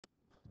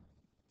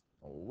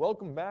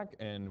welcome back,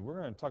 and we're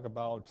going to talk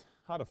about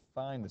how to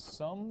find the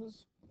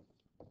sums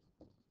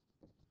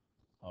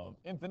of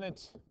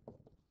infinite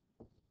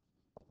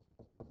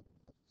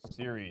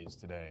series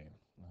today.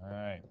 All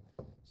right,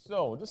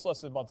 so this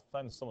lesson is about to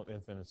find the sum of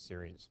infinite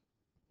series.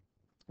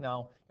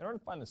 Now, in order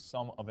to find the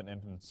sum of an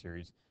infinite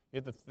series,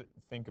 you have to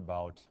think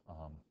about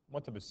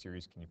what type of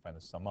series can you find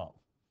the sum of.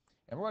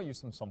 And we're going to use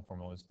some sum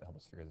formulas to help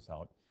us figure this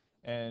out.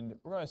 And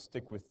we're going to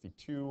stick with the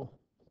two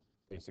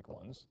basic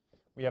ones.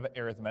 We have an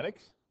arithmetic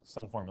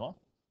sum formula.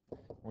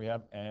 We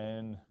have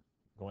n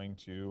going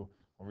to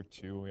over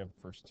 2. We have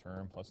first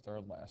term plus our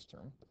last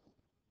term.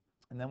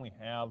 And then we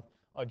have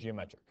a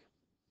geometric.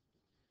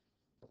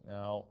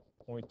 Now,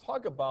 when we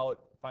talk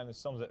about find the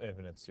sums of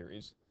infinite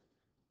series,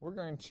 we're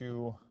going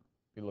to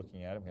be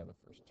looking at it. We have the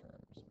first term.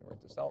 So let me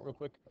write this out real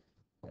quick.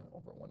 And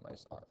over 1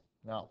 minus r.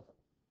 Now,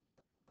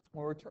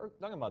 when we're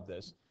talking about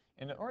this,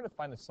 and in order to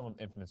find the sum of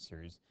infinite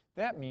series,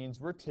 that means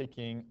we're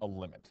taking a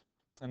limit.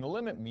 And the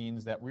limit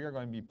means that we are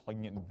going to be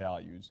plugging in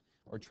values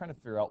or trying to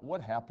figure out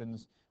what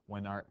happens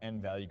when our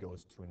n value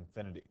goes to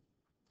infinity.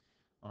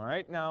 All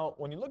right, now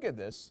when you look at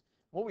this,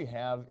 what we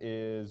have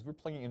is we're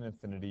plugging in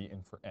infinity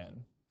in for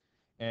n.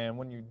 And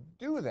when you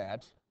do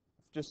that,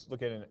 just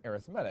look at an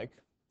arithmetic,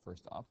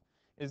 first off,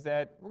 is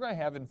that we're going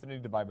to have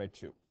infinity divided by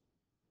 2.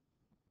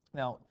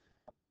 Now,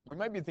 you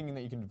might be thinking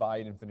that you can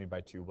divide infinity by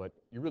 2, but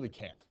you really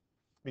can't.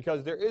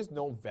 Because there is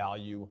no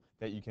value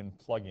that you can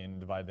plug in and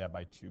divide that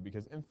by 2,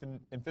 because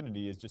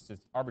infinity is just this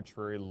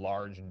arbitrary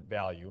large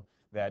value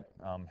that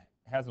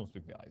has no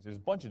specific values. There's a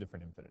bunch of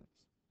different infinities.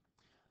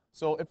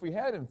 So if we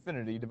had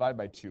infinity divided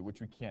by 2, which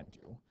we can't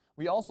do,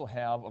 we also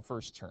have a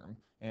first term.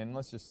 And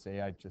let's just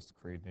say I just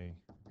created an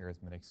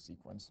arithmetic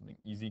sequence, something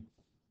easy.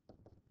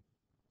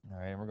 All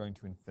right, and we're going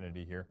to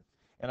infinity here.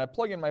 And I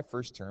plug in my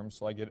first term,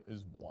 so I get it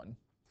as 1.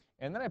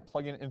 And then I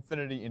plug in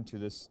infinity into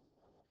this,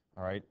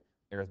 all right,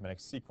 arithmetic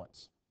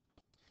sequence.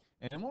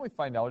 And what we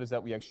find out is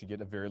that we actually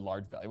get a very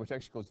large value, which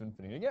actually goes to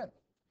infinity again.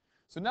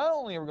 So not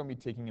only are we going to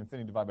be taking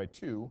infinity divided by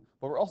 2,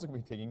 but we're also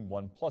going to be taking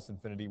 1 plus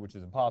infinity, which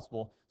is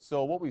impossible.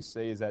 So what we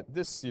say is that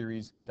this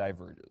series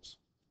diverges.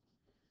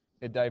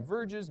 It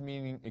diverges,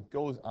 meaning it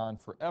goes on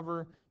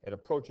forever. It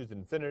approaches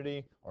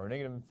infinity or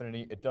negative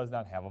infinity. It does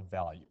not have a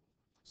value.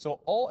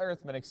 So all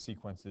arithmetic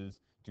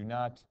sequences do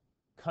not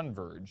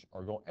converge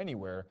or go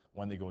anywhere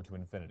when they go to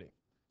infinity.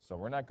 So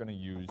we're not going to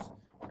use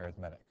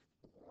arithmetic.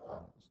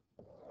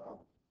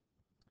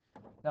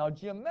 Now,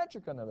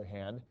 geometric, on the other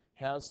hand,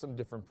 has some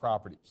different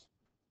properties.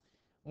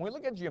 When we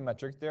look at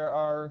geometric, there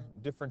are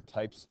different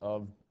types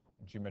of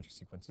geometric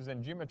sequences,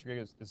 and geometric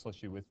is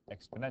associated with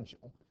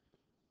exponential,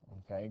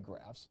 okay,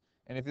 graphs.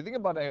 And if you think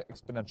about an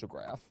exponential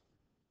graphs,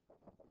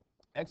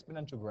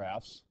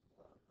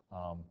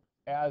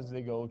 as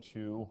they go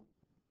to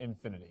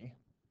infinity,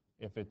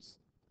 if it's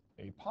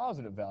a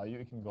positive value,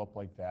 it can go up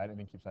like that, and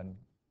it keeps on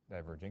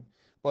diverging.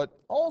 But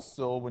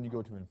also, when you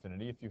go to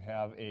infinity, if you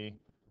have a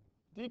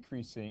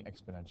decreasing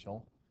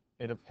exponential,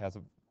 it has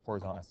a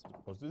horizontal axis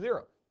that goes to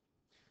 0.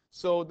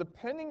 So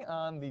depending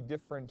on the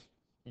different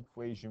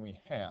equation we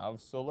have,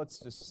 so let's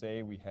just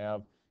say we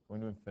have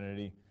going to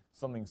infinity,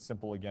 something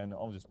simple again,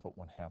 I'll just put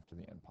 1/2 to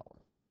the n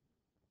power.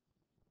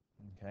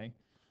 Okay?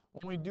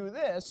 When we do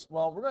this,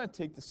 well, we're going to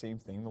take the same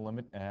thing, the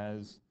limit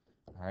as,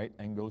 all right,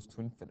 n goes to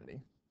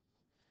infinity.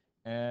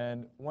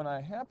 And when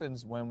it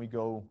happens when we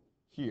go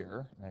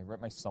here, and I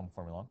write my sum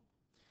formula,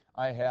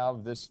 I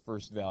have this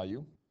first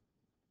value,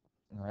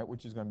 all right,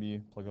 which is going to be,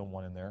 plug in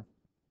 1 in there,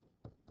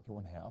 get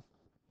 1/2.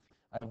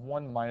 I have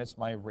 1 minus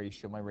my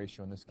ratio. My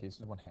ratio in this case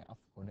is 1/2,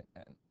 going to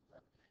n.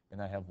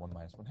 And I have 1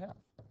 minus 1/2.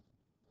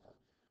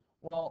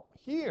 Well,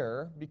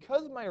 here,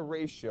 because my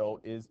ratio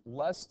is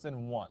less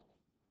than 1,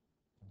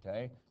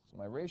 okay, so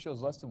my ratio is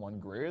less than 1,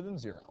 greater than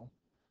 0, all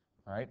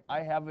right,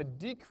 I have a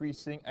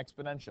decreasing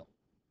exponential,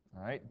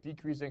 all right,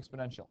 decreasing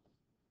exponential,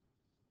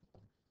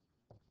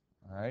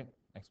 all right,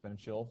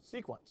 exponential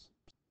sequence.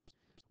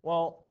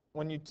 Well,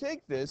 when you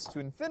take this to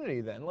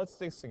infinity then, let's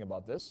think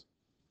about this.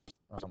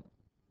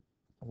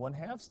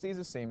 1/2 stays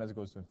the same as it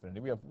goes to infinity.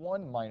 We have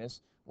 1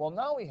 minus, well,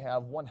 now we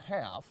have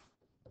 1/2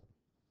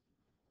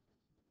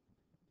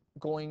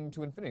 going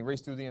to infinity,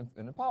 raised to the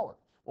infinite power.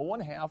 Well,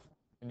 1/2,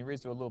 and you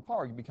raise to a little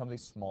power, it becomes a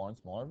smaller and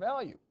smaller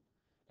value.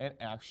 And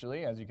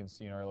actually, as you can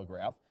see in our little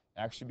graph,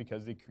 actually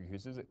because it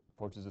decreases, it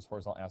approaches this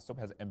horizontal asymptote,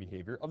 has an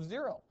behavior of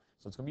 0.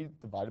 So it's going to be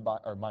divided by,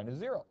 or minus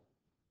 0.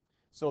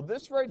 So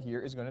this right here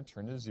is going to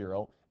turn to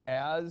 0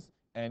 as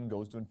n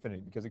goes to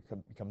infinity, because it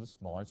becomes a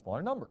smaller and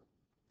smaller number.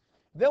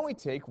 Then we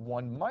take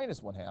 1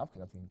 minus 1/2, because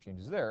nothing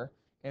changes there,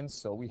 and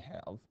so we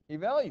have a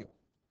value,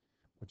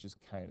 which is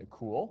kind of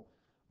cool,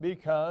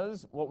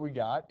 because what we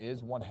got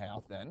is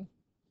 1/2 then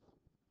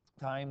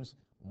times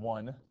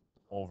 1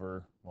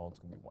 over, well, it's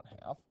going to be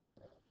 1/2.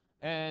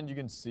 And you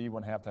can see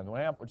 1/2 times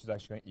 1/2, which is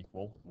actually going to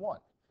equal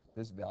 1.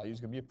 This value is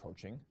going to be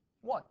approaching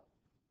 1,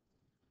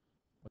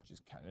 which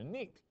is kind of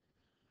neat.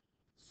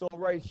 So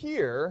right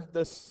here,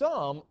 the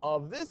sum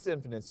of this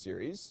infinite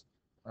series,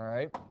 all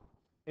right,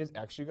 is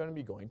actually going to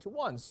be going to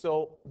 1.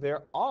 So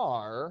there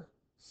are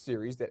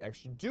series that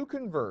actually do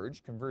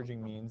converge.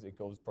 Converging means it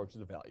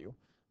approaches a value,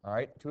 all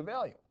right, to a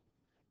value.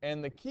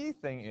 And the key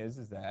thing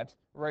is that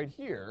right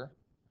here,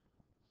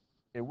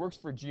 it works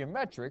for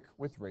geometric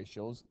with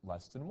ratios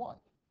less than 1.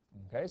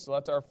 Okay, so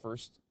that's our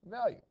first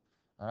value.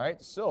 All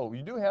right, so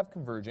we do have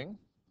converging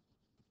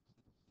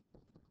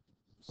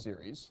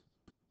series.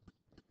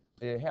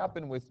 They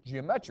happen with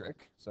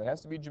geometric, so it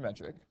has to be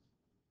geometric.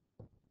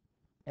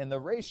 And the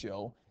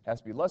ratio has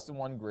to be less than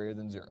 1, greater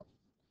than 0.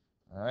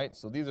 All right,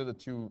 so these are the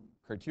two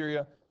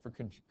criteria for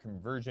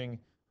converging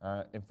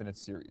infinite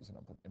series. And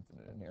I'll put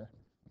infinite in here,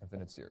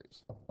 infinite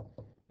series.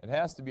 It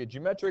has to be a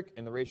geometric,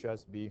 and the ratio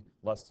has to be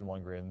less than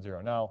 1, greater than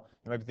 0. Now,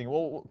 you might be thinking,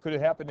 well, could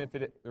it happen if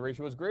the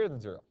ratio was greater than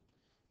 0?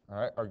 All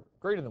right, or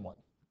greater than 1?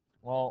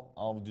 Well,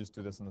 I'll just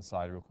do this on the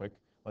side real quick.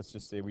 Let's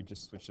just say we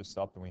just switch this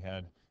up, and we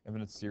had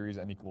infinite series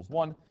n equals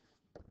 1.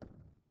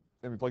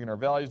 Then we plug in our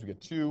values. We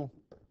get 2.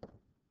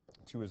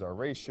 2 is our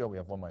ratio. We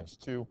have 1 minus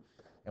 2.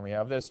 And we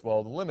have this.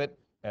 Well, the limit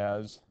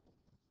as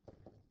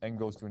n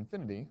goes to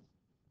infinity,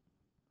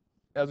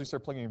 as we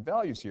start plugging in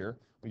values here,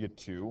 we get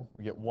 2.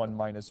 We get 1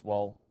 minus,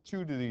 well,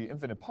 2 to the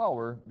infinite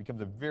power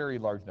becomes a very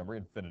large number,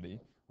 infinity,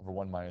 over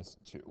 1 minus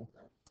 2.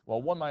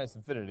 Well, 1 minus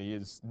infinity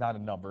is not a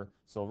number,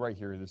 so right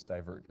here this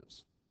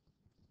diverges.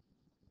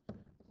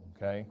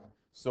 Okay?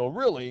 So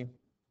really,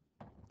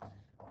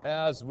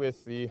 as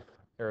with the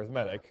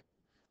arithmetic,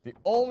 the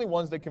only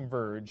ones that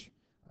converge,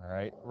 all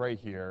right, right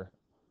here,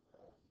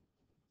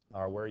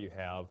 are where you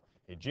have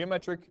a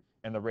geometric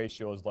and the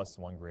ratio is less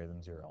than 1, greater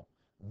than 0.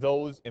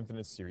 Those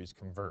infinite series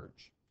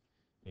converge.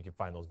 You can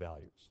find those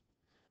values.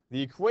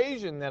 The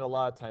equation that a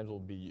lot of times will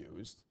be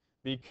used,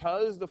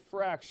 because the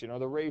fraction or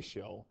the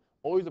ratio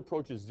always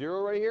approaches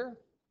 0 right here,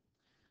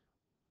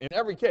 in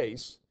every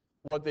case,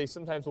 what they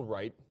sometimes will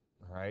write,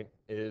 all right,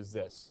 is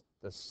this.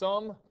 The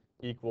sum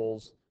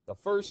equals the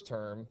first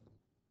term,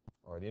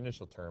 or the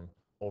initial term,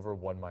 over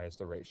 1 minus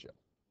the ratio.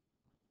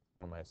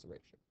 1 minus the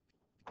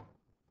ratio.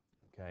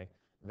 Okay?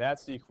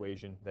 That's the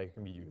equation that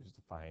can be used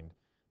to find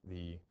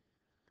the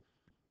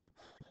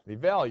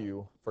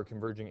value for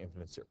converging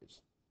infinite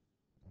series.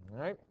 All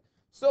right?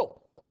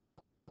 So,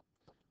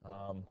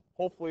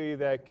 hopefully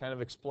that kind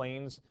of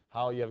explains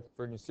how you have a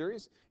converging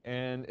series.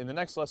 And in the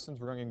next lessons,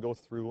 we're going to go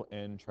through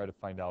and try to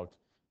find out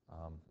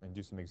and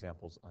do some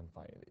examples on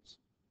finding these.